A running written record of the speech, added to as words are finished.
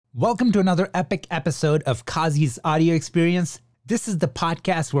Welcome to another epic episode of Kazi's Audio Experience. This is the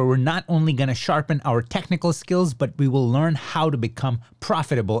podcast where we're not only going to sharpen our technical skills, but we will learn how to become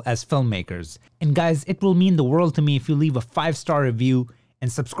profitable as filmmakers. And guys, it will mean the world to me if you leave a 5-star review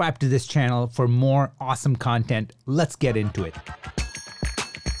and subscribe to this channel for more awesome content. Let's get into it.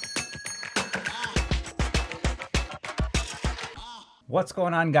 What's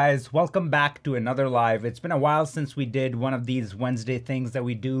going on, guys? Welcome back to another live. It's been a while since we did one of these Wednesday things that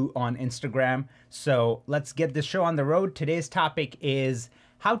we do on Instagram. So let's get this show on the road. Today's topic is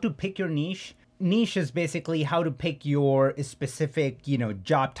how to pick your niche. Niche is basically how to pick your specific,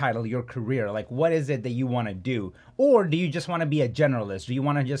 job title, your career. Like, what is it that you want to do? Or do you just want to be a generalist? Do you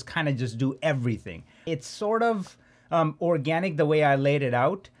want to just kind of just do everything? It's sort of organic the way I laid it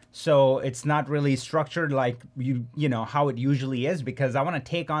out. So it's not really structured like you know how it usually is, because I want to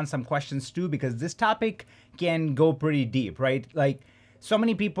take on some questions too, because this topic can go pretty deep, right? Like, so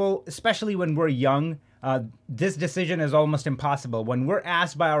many people, especially when we're young, this decision is almost impossible. When we're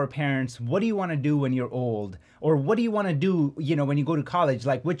asked by our parents, what do you want to do when you're old? Or what do you want to do, when you go to college?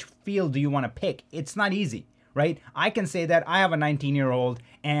 Like, which field do you want to pick? It's not easy, right? I can say that I have a 19-year-old,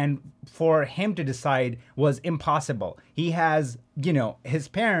 and for him to decide was impossible. He has, his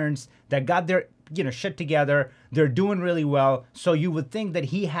parents that got their, shit together. They're doing really well. So you would think that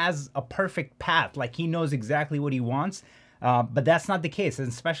he has a perfect path, like he knows exactly what he wants. But that's not the case, and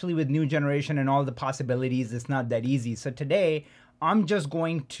especially with new generation and all the possibilities, it's not that easy. So today, I'm just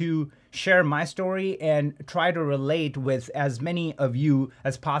going to share my story and try to relate with as many of you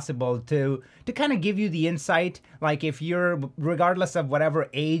as possible to kind of give you the insight. Like, if you're, regardless of whatever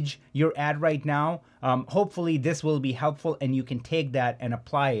age you're at right now, hopefully this will be helpful and you can take that and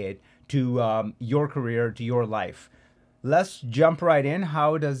apply it to your career, to your life. Let's jump right in.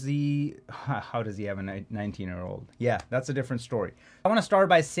 How does he have a 19-year-old? Yeah, that's a different story. I want to start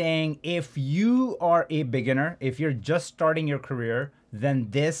by saying, if you are a beginner, if you're just starting your career,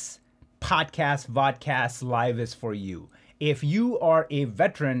 then this vodcast live is for you. If you are a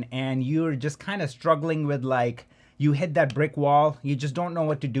veteran and you're just kind of struggling with, like, you hit that brick wall, you just don't know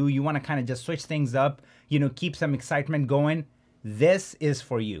what to do, you want to kind of just switch things up, keep some excitement going, this is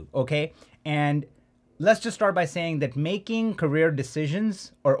for you, okay? And let's just start by saying that making career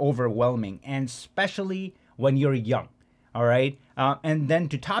decisions are overwhelming, and especially when you're young, all right? And then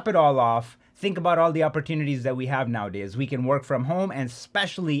to top it all off, think about all the opportunities that we have nowadays. We can work from home, and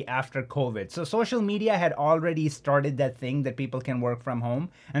especially after COVID. So social media had already started that thing that people can work from home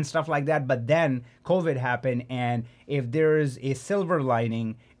and stuff like that. But then COVID happened, and if there is a silver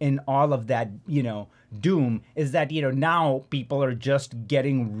lining in all of that, doom, is that, now people are just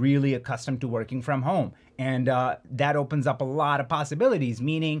getting really accustomed to working from home. And that opens up a lot of possibilities,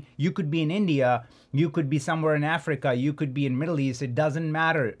 meaning you could be in India, you could be somewhere in Africa, you could be in Middle East. It doesn't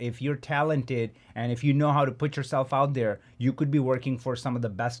matter. If you're talented and if you know how to put yourself out there, you could be working for some of the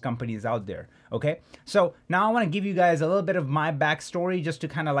best companies out there, okay? So now I want to give you guys a little bit of my backstory, just to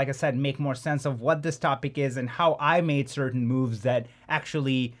kind of, like I said, make more sense of what this topic is and how I made certain moves that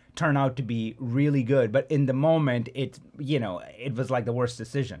actually turn out to be really good. But in the moment, it was like the worst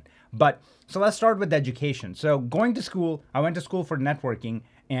decision. But so let's start with education. So going to school, I went to school for networking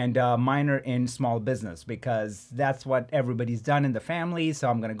and minor in small business, because that's what everybody's done in the family. So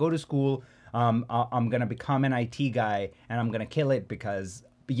I'm going to go to school. I'm going to become an IT guy, and I'm going to kill it because,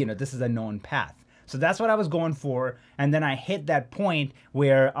 this is a known path. So that's what I was going for. And then I hit that point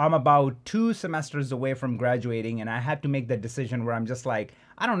where I'm about 2 semesters away from graduating, and I had to make that decision where I'm just like,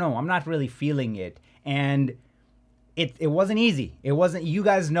 I don't know, I'm not really feeling it. And it wasn't easy. It wasn't, you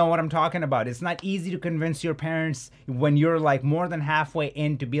guys know what I'm talking about. It's not easy to convince your parents when you're like more than halfway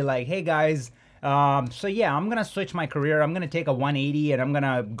in to be like, hey guys, so yeah, I'm going to switch my career. I'm going to take a 180 and I'm going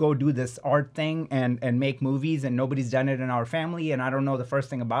to go do this art thing and make movies, and nobody's done it in our family and I don't know the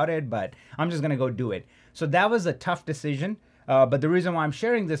first thing about it, but I'm just going to go do it. So that was a tough decision. But the reason why I'm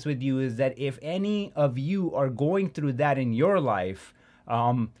sharing this with you is that if any of you are going through that in your life,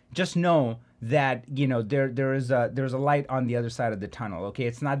 just know that there's a light on the other side of the tunnel. Okay,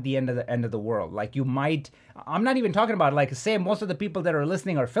 it's not the end of the world. Like, I'm not even talking about, like, say most of the people that are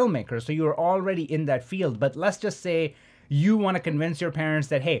listening are filmmakers, so you're already in that field. But let's just say you want to convince your parents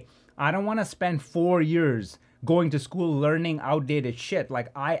that, hey, I don't want to spend 4 years going to school learning outdated shit.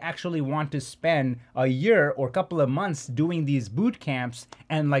 Like, I actually want to spend a year or a couple of months doing these boot camps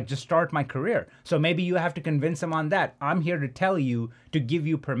and, like, just start my career. So maybe you have to convince them on that. I'm here to tell you, to give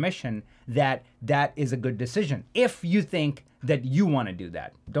you permission that that is a good decision. If you think that you want to do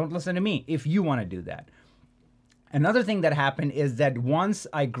that, don't listen to me. If you want to do that. Another thing that happened is that once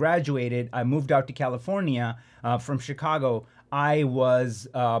I graduated, I moved out to California from Chicago. I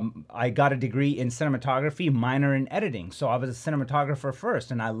got a degree in cinematography, minor in editing. So I was a cinematographer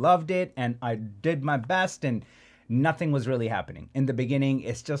first, and I loved it, and I did my best, and nothing was really happening. In the beginning,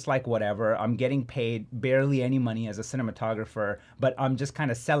 it's just like whatever. I'm getting paid barely any money as a cinematographer, but I'm just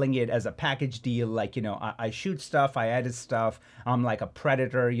kind of selling it as a package deal. Like, I shoot stuff, I edit stuff. I'm like a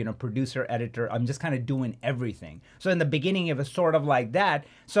predator, producer, editor. I'm just kind of doing everything. So in the beginning, it was sort of like that.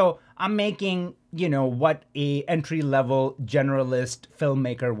 So I'm making, what a entry-level generalist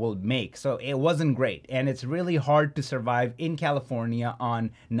filmmaker will make. So it wasn't great. And it's really hard to survive in California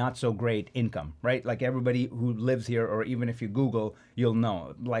on not so great income, right? Like everybody who lives here, or even if you Google, you'll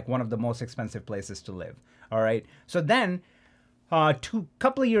know, like one of the most expensive places to live. All right. So then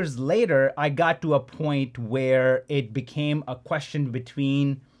couple of years later, I got to a point where it became a question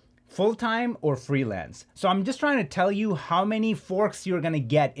between full-time or freelance. So I'm just trying to tell you how many forks you're going to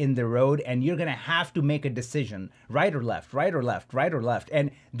get in the road, and you're going to have to make a decision, right or left, right or left, right or left.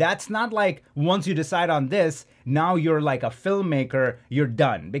 And that's not like once you decide on this, now you're like a filmmaker, you're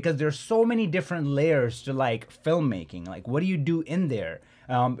done, because there's so many different layers to like filmmaking. Like, what do you do in there?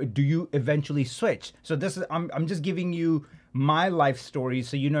 Do you eventually switch? So this is, I'm just giving you my life story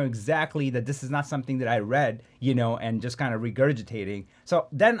so you know exactly that this is not something that I read, and just kind of regurgitating. So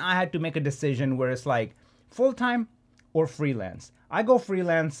then I had to make a decision where it's like full-time or freelance. I go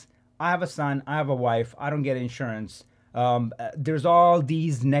freelance. I have a son. I have a wife. I don't get insurance. There's all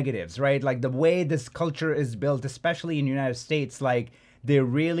these negatives, right? Like the way this culture is built, especially in the United States, like they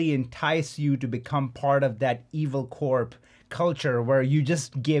really entice you to become part of that evil corp culture where you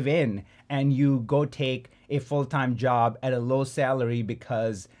just give in and you go take a full-time job at a low salary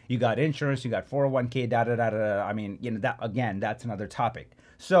because you got insurance, you got 401k, da da da da. I mean, that again, that's another topic.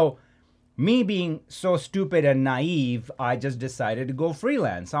 So me being so stupid and naive, I just decided to go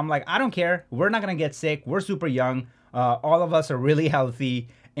freelance. I'm like, I don't care. We're not gonna get sick. We're super young. All of us are really healthy.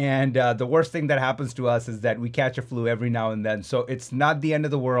 And the worst thing that happens to us is that we catch a flu every now and then. So it's not the end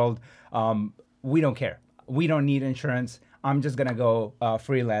of the world. We don't care. We don't need insurance. I'm just going to go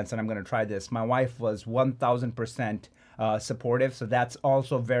freelance, and I'm going to try this. My wife was 1,000% supportive. So that's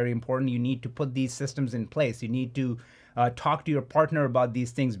also very important. You need to put these systems in place. You need to talk to your partner about these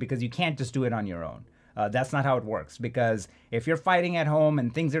things, because you can't just do it on your own. That's not how it works, because if you're fighting at home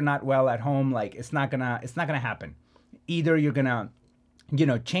and things are not well at home, like it's not gonna happen. Either you're gonna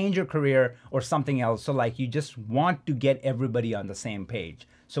change your career or something else. So like you just want to get everybody on the same page.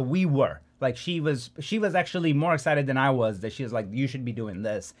 So we were. Like she was actually more excited than I was, that she was like, you should be doing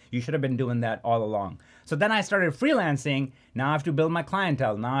this. You should have been doing that all along. So then I started freelancing. Now I have to build my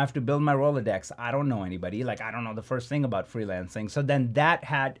clientele. Now I have to build my Rolodex. I don't know anybody. Like I don't know the first thing about freelancing. So then that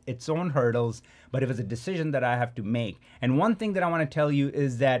had its own hurdles, but it was a decision that I have to make. And one thing that I want to tell you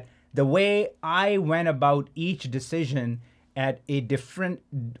is that the way I went about each decision at a different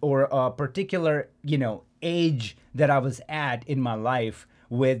or a particular, age that I was at in my life,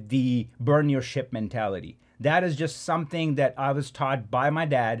 with the burn your ship mentality. That is just something that I was taught by my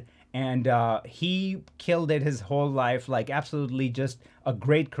dad, and he killed it his whole life, like absolutely just a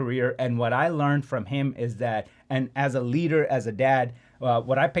great career. And what I learned from him is that, and as a leader, as a dad,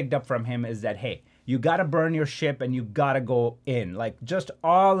 what I picked up from him is that, hey, you gotta burn your ship and you gotta go in, like just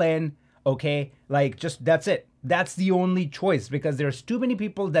all in, okay? Like just, that's it. That's the only choice, because there's too many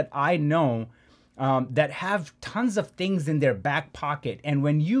people that I know that have tons of things in their back pocket. And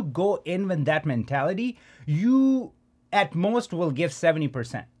when you go in with that mentality, you at most will give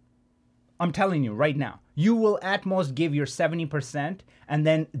 70%. I'm telling you right now, you will at most give your 70. And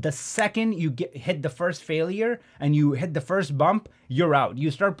then the second you hit the first failure and you hit the first bump, you're out.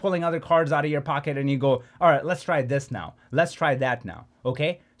 You start pulling other cards out of your pocket and you go, all right, let's try this now. Let's try that now.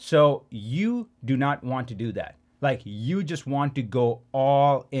 Okay. So you do not want to do that. Like you just want to go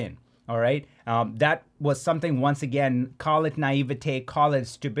all in. All right. That was something, once again, call it naivete, call it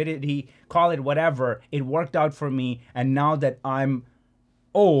stupidity, call it whatever. It worked out for me. And now that I'm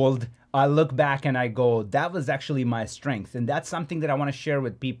old, I look back and I go, that was actually my strength. And that's something that I want to share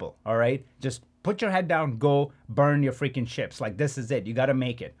with people. All right. Just put your head down, go burn your freaking ships. Like this is it. You got to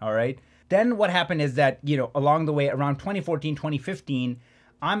make it. All right. Then what happened is that, along the way around 2014, 2015,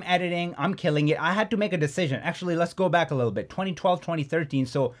 I'm editing, I'm killing it. I had to make a decision. Actually, let's go back a little bit. 2012, 2013.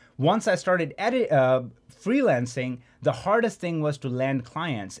 So once I started freelancing, the hardest thing was to land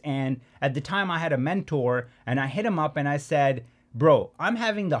clients. And at the time I had a mentor, and I hit him up and I said, bro, I'm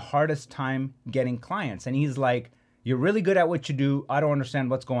having the hardest time getting clients. And he's like, you're really good at what you do. I don't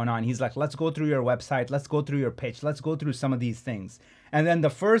understand what's going on. He's like, let's go through your website. Let's go through your pitch. Let's go through some of these things. And then the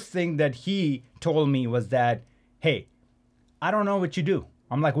first thing that he told me was that, hey, I don't know what you do.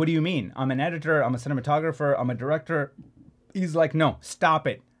 I'm like, what do you mean? I'm an editor, I'm a cinematographer, I'm a director, He's like, no, stop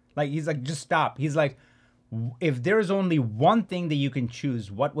it. Like, he's like, just stop. He's like, if there's only one thing that you can choose,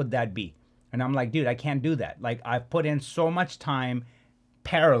 what would that be? And I'm like, dude, I can't do that. Like, I've put in so much time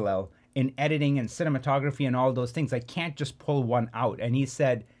parallel in editing and cinematography and all those things. I can't just pull one out. And he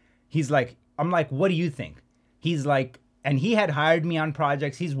said, he's like, I'm like, what do you think? He's like, and he had hired me on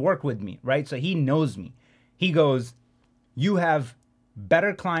projects. He's worked with me, right? So he knows me. He goes, you have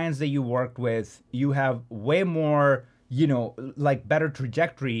better clients that you worked with. You have way more, like better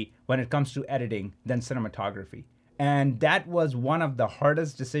trajectory when it comes to editing than cinematography. And that was one of the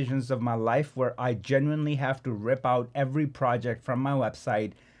hardest decisions of my life, where I genuinely have to rip out every project from my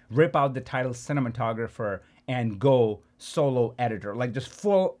website, rip out the title cinematographer, and go solo editor, like just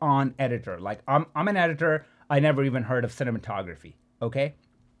full on editor. Like I'm an editor. I never even heard of cinematography. Okay.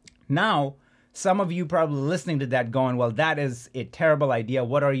 Now, some of you probably listening to that going, well, that is a terrible idea.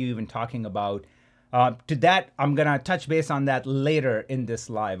 What are you even talking about? To that, I'm going to touch base on that later in this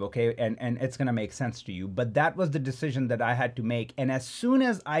live, okay? And it's going to make sense to you. But that was the decision that I had to make. And as soon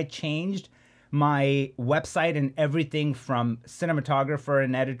as I changed my website and everything from cinematographer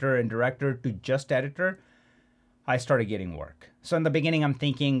and editor and director to just editor, I started getting work. So in the beginning, I'm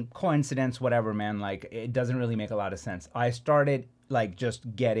thinking coincidence, whatever, man. Like, it doesn't really make a lot of sense. I started like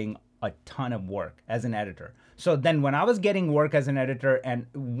just getting a ton of work as an editor. So then when I was getting work as an editor, and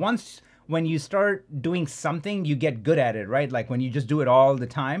when you start doing something, you get good at it, right? Like when you just do it all the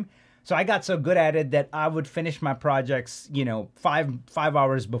time. So I got so good at it that I would finish my projects, 5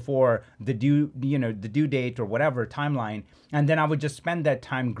 hours before the due date or whatever timeline. And then I would just spend that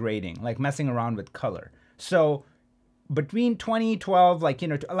time grading, like messing around with color. So between 2012, like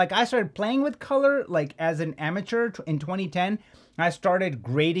I started playing with color, like as an amateur in 2010. I started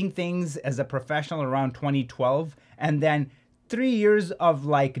grading things as a professional around 2012. And then 3 years of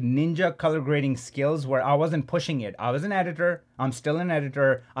like ninja color grading skills where I wasn't pushing it. I was an editor. I'm still an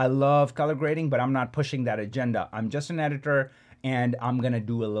editor. I love color grading, but I'm not pushing that agenda. I'm just an editor, and I'm going to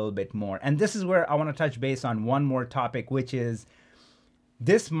do a little bit more. And this is where I want to touch base on one more topic, which is,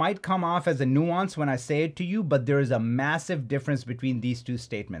 this might come off as a nuance when I say it to you, but there is a massive difference between these two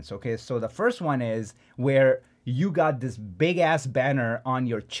statements, okay? So the first one is where you got this big ass banner on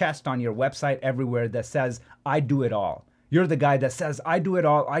your chest, on your website, everywhere that says, I do it all. You're the guy that says, I do it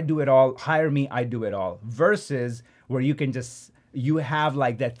all, hire me, I do it all. Versus where you have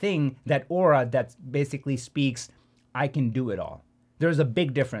like that thing, that aura that basically speaks, I can do it all. There's a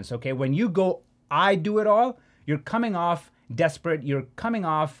big difference, okay? When you go, I do it all, you're coming off desperate. You're coming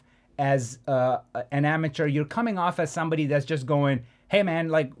off as an amateur. You're coming off as somebody that's just going, hey man,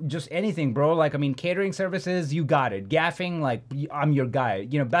 like just anything, bro. Like, I mean, catering services, you got it. Gaffing, like I'm your guy.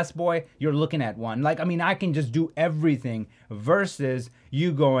 Best boy, you're looking at one. Like, I mean, I can just do everything, versus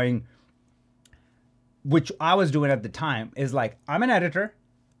you going, which I was doing at the time, is like, I'm an editor.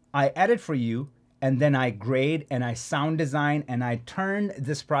 I edit for you, and then I grade and I sound design, and I turn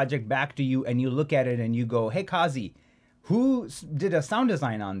this project back to you, and you look at it and you go, hey Kazi, who did a sound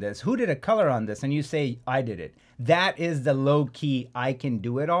design on this? Who did a color on this? And you say, I did it. That is the low key, I can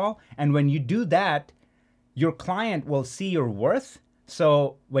do it all. And when you do that, your client will see your worth.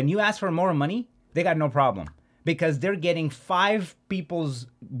 So when you ask for more money, they got no problem, because they're getting 5 people's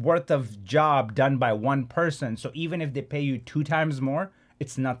worth of job done by one person. So even if they pay you 2 times more,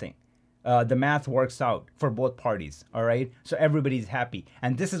 it's nothing. The math works out for both parties. All right. So everybody's happy.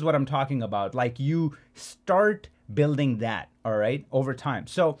 And this is what I'm talking about. Like, you start building that, all right, over time.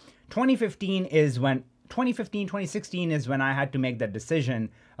 So 2016 is when I had to make that decision,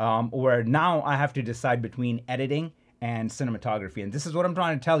 where now I have to decide between editing and cinematography. And this is what I'm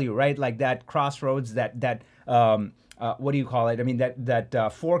trying to tell you, right? Like that crossroads, that what do you call it? I mean,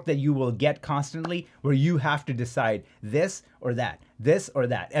 that fork that you will get constantly, where you have to decide this or that.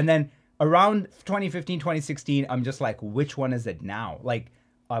 And then around 2015, 2016, I'm just like, which one is it now? Like,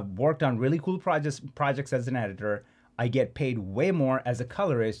 I've worked on really cool projects as an editor. I get paid way more as a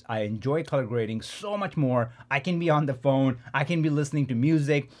colorist. I enjoy color grading so much more. I can be on the phone. I can be listening to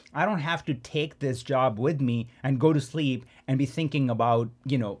music. I don't have to take this job with me and go to sleep and be thinking about,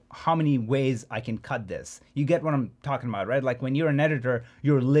 how many ways I can cut this. You get what I'm talking about, right? Like, when you're an editor,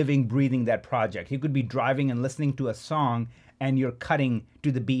 you're living, breathing that project. You could be driving and listening to a song, and you're cutting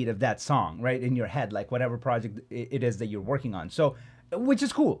to the beat of that song, right? In your head, like whatever project it is that you're working on. So, which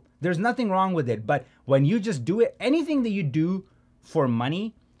is cool. There's nothing wrong with it. But when you just do it, anything that you do for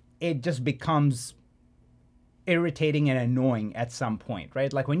money, it just becomes irritating and annoying at some point,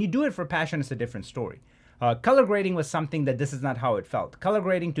 right? Like, when you do it for passion, it's a different story. Color grading was something that this is not how it felt. Color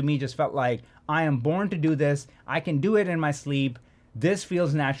grading to me just felt like, I am born to do this. I can do it in my sleep. This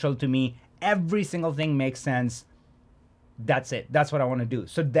feels natural to me. Every single thing makes sense. That's it. That's what I want to do.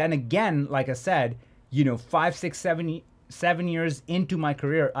 So then again, like I said, you know, 5, 6, 7 years into my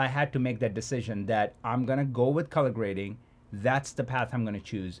career, I had to make that decision that I'm going to go with color grading. That's the path I'm going to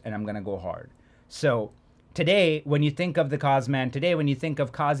choose, and I'm going to go hard. So today, when you think of the Cosman, today, when you think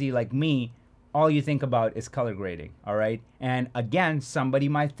of Kazi like me, all you think about is color grading, all right? And again, somebody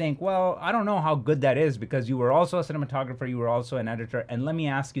might think, well, I don't know how good that is because you were also a cinematographer, you were also an editor. And let me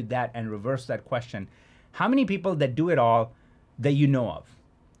ask you that and reverse that question. How many people that do it all that you know of?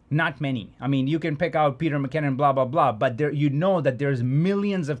 Not many. I mean, you can pick out Peter McKinnon, blah, blah, blah, but there, you know that there's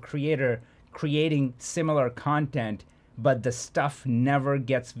millions of creator creating similar content, but the stuff never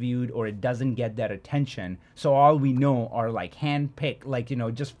gets viewed or it doesn't get that attention. So all we know are like hand-picked, like, you know,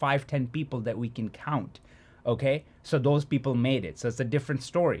 just 5, 10 people that we can count, okay? So those people made it. So it's a different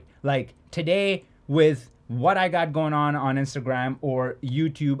story. Like today with what I got going on Instagram or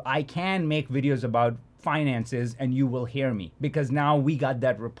YouTube, I can make videos about finances and you will hear me because now we got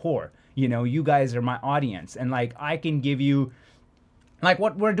that rapport. You know, you guys are my audience and like I can give you like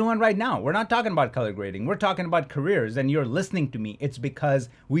what we're doing right now. We're not talking about color grading. We're talking about careers and you're listening to me. It's because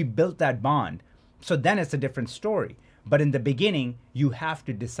we built that bond. So then it's a different story. But in the beginning, you have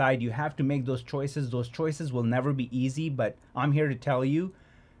to decide, you have to make those choices. Those choices will never be easy, but I'm here to tell you,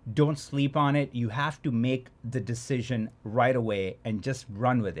 don't sleep on it. You have to make the decision right away and just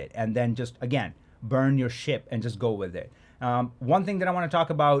run with it. And then just, again, burn your ship and just go with it. One thing that I want to talk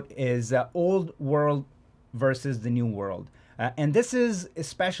about is old world versus the new world. And this is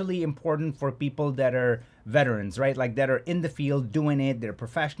especially important for people that are veterans, right? Like that are in the field doing it, they're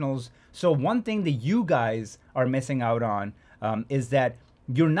professionals. So one thing that you guys are missing out on is that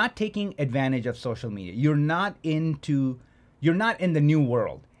you're not taking advantage of social media. You're not in the new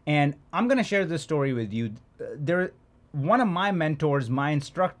world. And I'm going to share this story with you. One of my mentors, my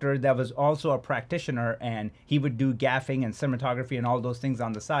instructor that was also a practitioner, and he would do gaffing and cinematography and all those things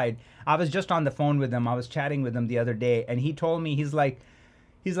on the side. I was just on the phone with him. I was chatting with him the other day, and he told me, he's like,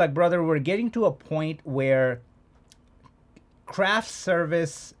 brother, we're getting to a point where craft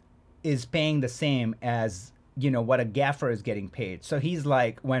service is paying the same as, you know, what a gaffer is getting paid. So he's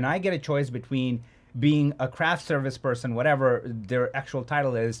like, when I get a choice between being a craft service person, whatever their actual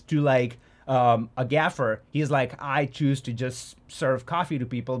title is, to like a gaffer, he's like, I choose to just serve coffee to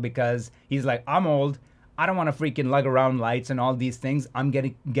people because he's like, I'm old. I don't want to freaking lug around lights and all these things. I'm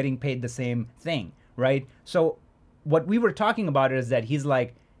getting paid the same thing, right? So what we were talking about is that he's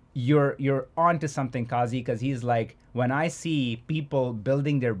like, you're onto something, Kazi, because he's like, when I see people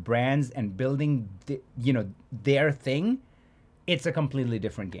building their brands and building their thing, it's a completely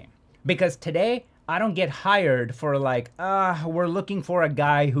different game. Because today I don't get hired for like, we're looking for a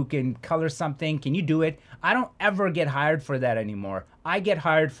guy who can color something. Can you do it? I don't ever get hired for that anymore. I get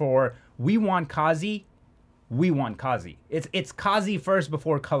hired for, we want Kazi. We want Kazi. It's Kazi first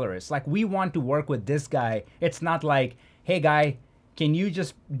before colorist. Like, we want to work with this guy. It's not like, hey guy, can you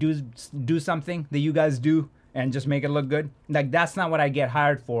just do something that you guys do and just make it look good? Like, that's not what I get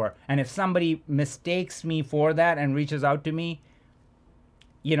hired for. And if somebody mistakes me for that and reaches out to me,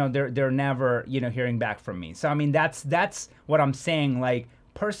 you know, they're never, you know, hearing back from me. So I mean, that's what I'm saying. Like,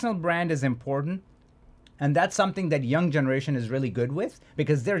 personal brand is important, and that's something that young generation is really good with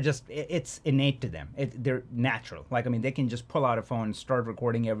because it's innate to them. They're natural. Like, I mean, they can just pull out a phone and start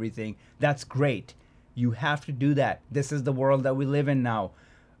recording everything. That's great. You have to do that. This is the world that we live in now.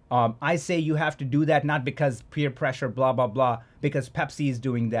 I say you have to do that not because peer pressure, blah, blah, blah, because Pepsi is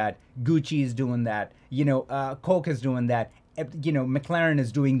doing that, Gucci is doing that, you know, Coke is doing that, you know, McLaren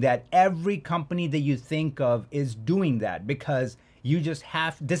is doing that. Every company that you think of is doing that because you just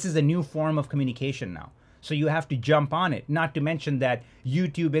this is a new form of communication now. So you have to jump on it. Not to mention that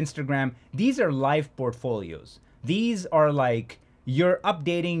YouTube, Instagram, these are live portfolios. These are like, you're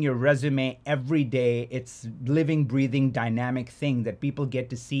updating your resume every day. It's living, breathing, dynamic thing that people get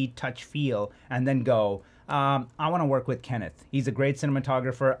to see, touch, feel, and then go, I want to work with Kenneth. He's a great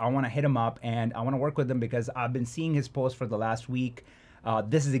cinematographer. I want to hit him up and I want to work with him because I've been seeing his posts for the last week.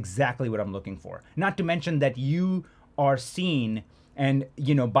 This is exactly what I'm looking for. Not to mention that you are seen and,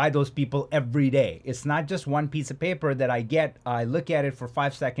 you know, by those people every day. It's not just one piece of paper that I get. I look at it for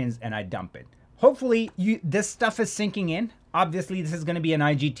 5 seconds and I dump it. Hopefully this stuff is sinking in. Obviously, this is going to be an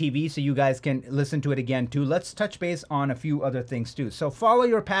IGTV, so you guys can listen to it again too. Let's touch base on a few other things too. So follow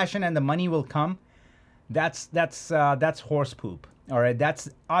your passion and the money will come. That's horse poop. All right, that's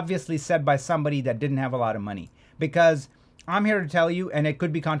obviously said by somebody that didn't have a lot of money. Because I'm here to tell you, and it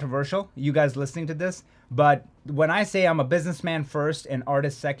could be controversial, you guys listening to this, but when I say I'm a businessman first and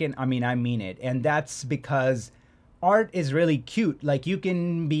artist second, I mean it. And that's because art is really cute. Like you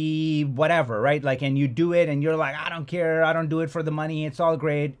can be whatever, right? Like, and you do it and you're like, I don't care. I don't do it for the money. It's all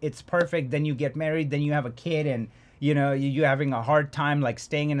great. It's perfect. Then you get married, then you have a kid, and you know, you're having a hard time like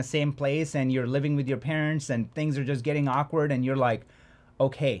staying in the same place, and you're living with your parents and things are just getting awkward, and you're like,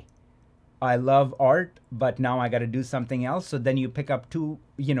 okay, I love art, but now I got to do something else. So then you pick up two,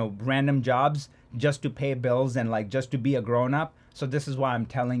 you know, random jobs just to pay bills and like just to be a grown up. So this is why I'm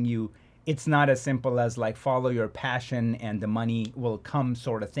telling you, it's not as simple as like follow your passion and the money will come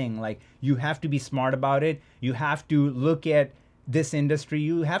sort of thing. Like you have to be smart about it. You have to look at this industry.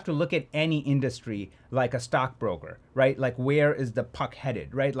 You have to look at any industry like a stockbroker, right? Like where is the puck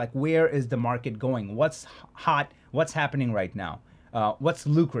headed, right? Like where is the market going? What's hot? What's happening right now? What's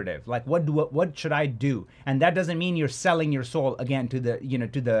lucrative? Like what should I do? And that doesn't mean you're selling your soul again to the, you know,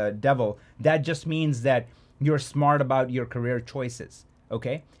 to the devil. That just means that you're smart about your career choices.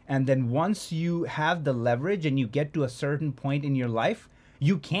 Okay. And then once you have the leverage and you get to a certain point in your life,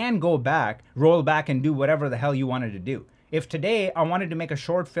 you can go back, roll back and do whatever the hell you wanted to do. If today I wanted to make a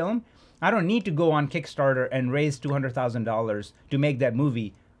short film, I don't need to go on Kickstarter and raise $200,000 to make that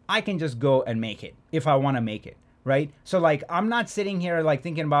movie. I can just go and make it if I want to make it. Right? So like, I'm not sitting here like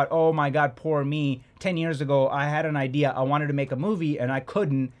thinking about, oh my God, poor me. 10 years ago, I had an idea. I wanted to make a movie and I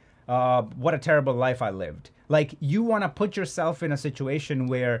couldn't. What a terrible life I lived. Like you want to put yourself in a situation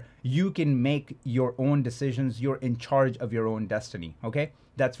where you can make your own decisions. You're in charge of your own destiny. Okay.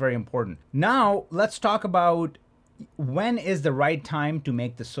 That's very important. Now let's talk about when is the right time to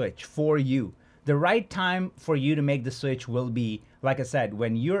make the switch for you. The right time for you to make the switch will be, like I said,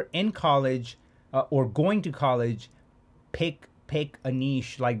 when you're in college, or going to college, pick a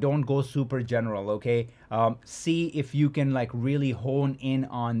niche. Like don't go super general, okay? See if you can like really hone in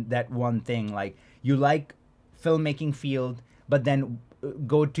on that one thing. Like you like filmmaking field, but then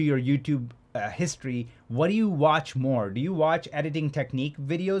go to your YouTube history. What do you watch more? Do you watch editing technique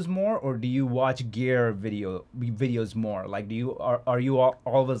videos more, or do you watch gear videos more? Like are you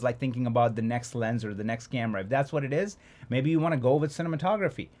always like thinking about the next lens or the next camera? If that's what it is, maybe you want to go with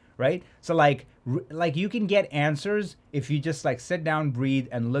cinematography. Right? So like you can get answers if you just like sit down, breathe,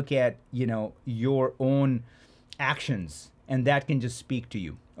 and look at, you know, your own actions, and that can just speak to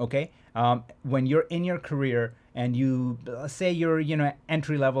you. Okay. When you're in your career and you say you're, you know,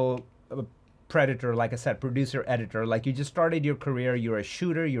 entry level predator, like I said, producer, editor, like you just started your career, you're a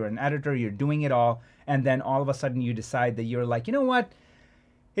shooter, you're an editor, you're doing it all. And then all of a sudden you decide that you're like, you know what?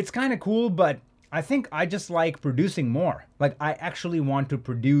 It's kind of cool, but I think I just like producing more. Like I actually want to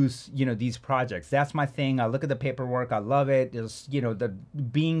produce, you know, these projects. That's my thing. I look at the paperwork. I love it. It's, you know, the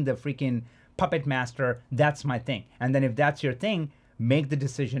being the freaking puppet master. That's my thing. And then if that's your thing, make the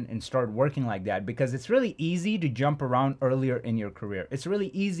decision and start working like that, because it's really easy to jump around earlier in your career. It's really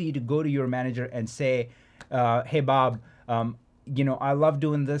easy to go to your manager and say, hey, Bob, you know, I love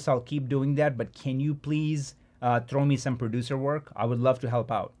doing this. I'll keep doing that. But can you please throw me some producer work? I would love to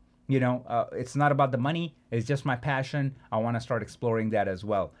help out. You know, it's not about the money. It's just my passion. I want to start exploring that as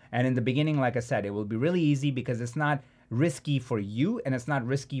well. And in the beginning, like I said, it will be really easy because it's not risky for you and it's not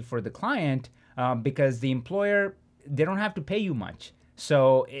risky for the client, because the employer, they don't have to pay you much.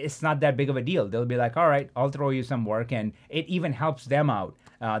 So it's not that big of a deal. They'll be like, all right, I'll throw you some work. And it even helps them out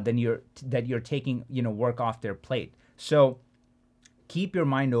that you're taking, you know, work off their plate. So keep your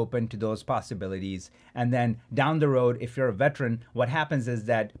mind open to those possibilities. And then down the road, if you're a veteran, what happens is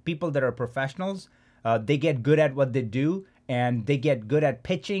that people that are professionals, they get good at what they do and they get good at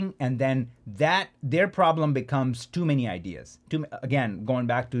pitching. And then their problem becomes too many ideas. Again, going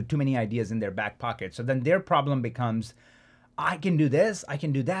back to too many ideas in their back pocket. So then their problem becomes, I can do this, I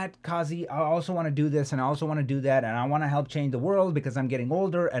can do that, Kazi, I also want to do this, and I also want to do that, and I want to help change the world because I'm getting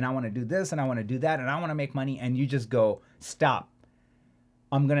older, and I want to do this, and I want to do that, and I want to make money. And you just go, stop.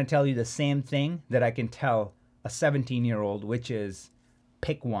 I'm going to tell you the same thing that I can tell a 17-year-old, which is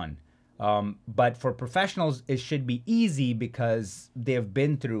pick one. But for professionals, it should be easy because they've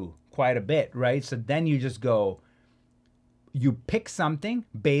been through quite a bit, right? So then you just go, you pick something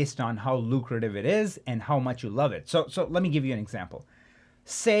based on how lucrative it is and how much you love it. So let me give you an example.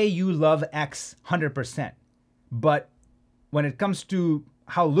 Say you love X 100%, but when it comes to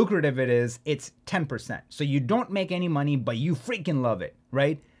how lucrative it is, it's 10%. So you don't make any money, but you freaking love it,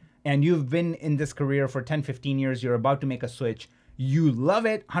 right? And you've been in this career for 10, 15 years. You're about to make a switch. You love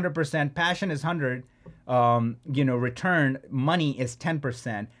it 100%. Passion is 100. Return money is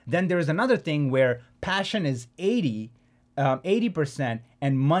 10%. Then there's another thing where passion is 80%,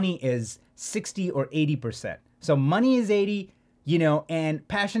 and money is 60 or 80%. So money is 80, and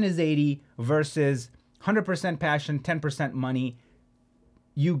passion is 80 versus 100% passion, 10% money.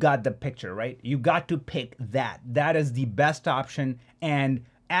 you got the picture, right? You got to pick that. That is the best option. And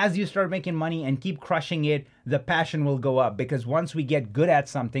as you start making money and keep crushing it, the passion will go up, because once we get good at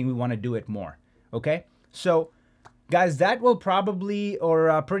something, we want to do it more. Okay? So guys, that will probably,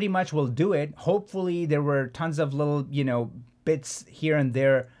 or pretty much will do it. Hopefully there were tons of little, bits here and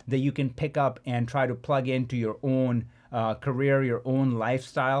there that you can pick up and try to plug into your own career, your own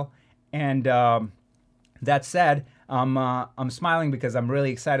lifestyle. And that said, I'm smiling because I'm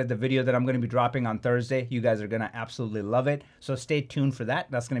really excited. The video that I'm going to be dropping on Thursday, you guys are going to absolutely love it. So stay tuned for that.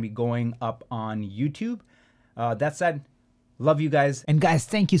 That's going to be going up on YouTube. That said, love you guys. And guys,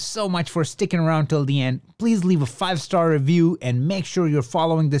 thank you so much for sticking around till the end. Please leave a 5-star review and make sure you're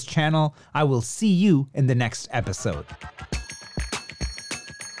following this channel. I will see you in the next episode.